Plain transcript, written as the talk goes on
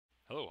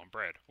I'm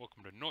Brad.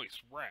 Welcome to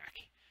Noise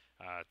Rack.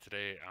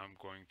 Today I'm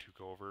going to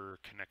go over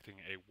connecting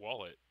a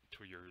wallet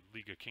to your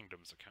League of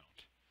Kingdoms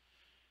account.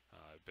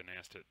 I've been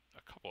asked it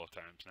a couple of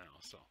times now,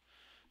 so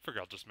I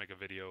figure I'll just make a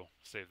video,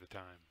 save the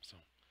time. So,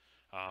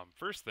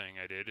 first thing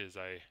I did is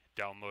I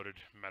downloaded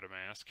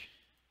Metamask.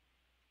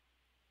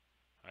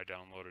 I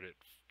downloaded it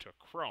to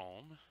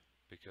Chrome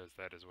because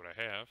that is what I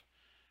have,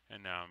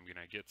 and now I'm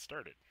gonna get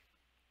started.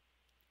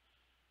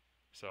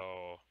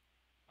 So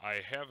I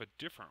have a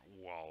different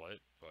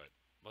wallet, but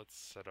let's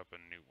set up a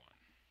new one.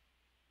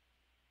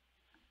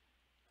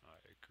 I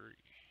agree.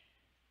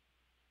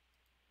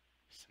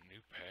 It's a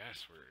new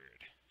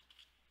password.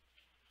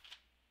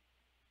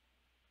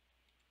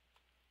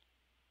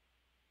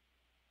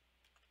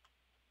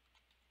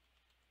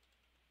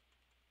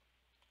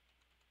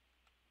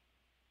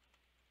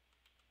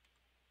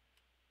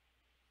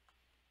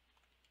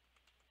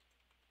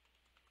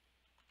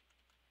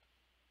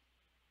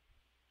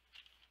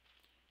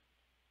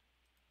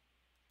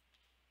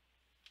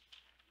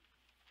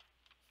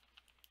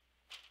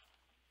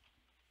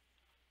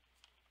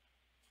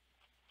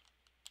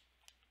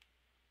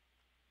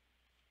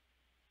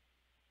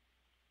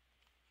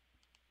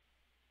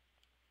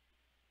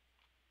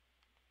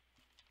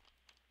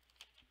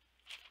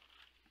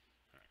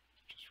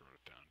 Just wrote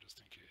it down just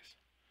in case.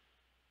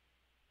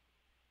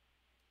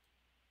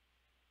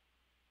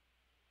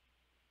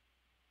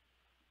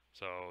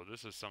 So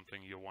this is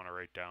something you'll want to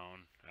write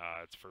down.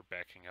 It's for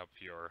backing up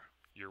your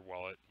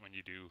wallet when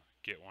you do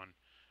get one.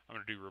 I'm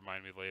going to do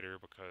remind me later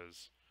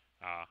because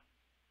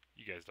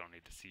you guys don't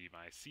need to see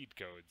my seed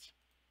codes.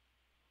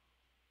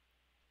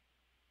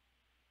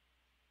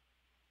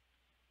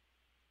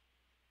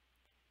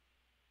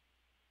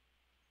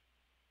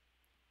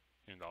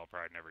 Even though I'll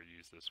probably never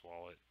use this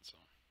wallet, so.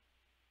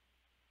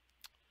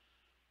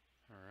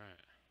 Alright.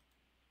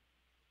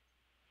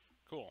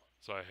 Cool.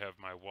 So I have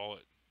my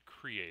wallet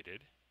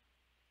created.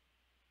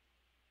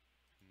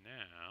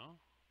 Now,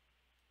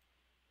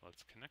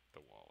 let's connect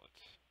the wallet.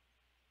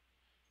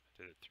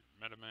 I did it through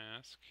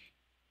Metamask.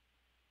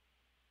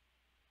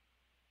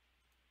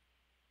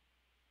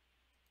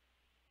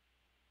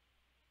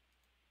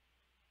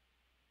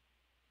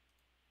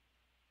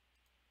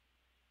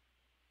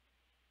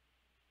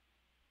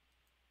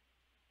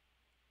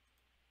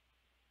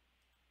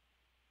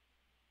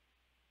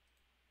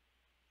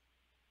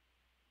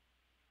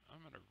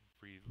 I'm going to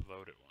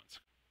reload it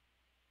once.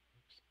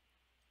 Oops.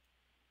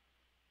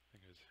 I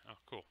think it was, oh,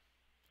 cool.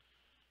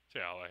 So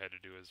yeah, all I had to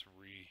do is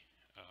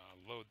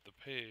reload the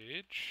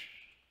page.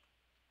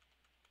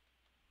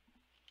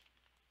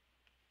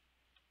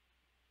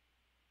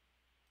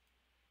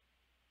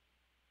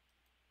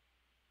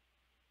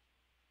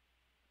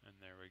 And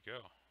there we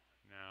go.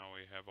 Now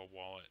we have a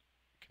wallet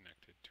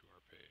connected to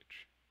our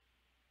page.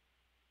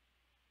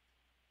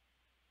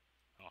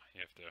 Oh,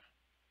 you have to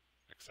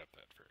accept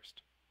that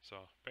first. So,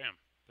 bam,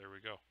 there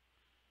we go.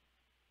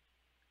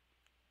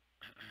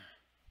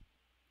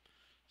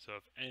 So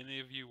if any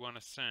of you want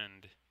to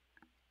send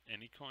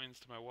any coins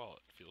to my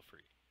wallet, feel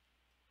free.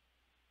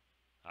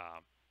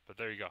 But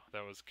there you go.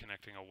 That was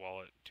connecting a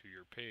wallet to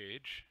your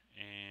page,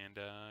 and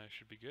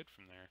should be good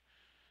from there.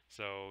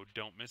 So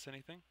don't miss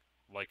anything.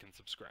 Like and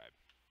subscribe.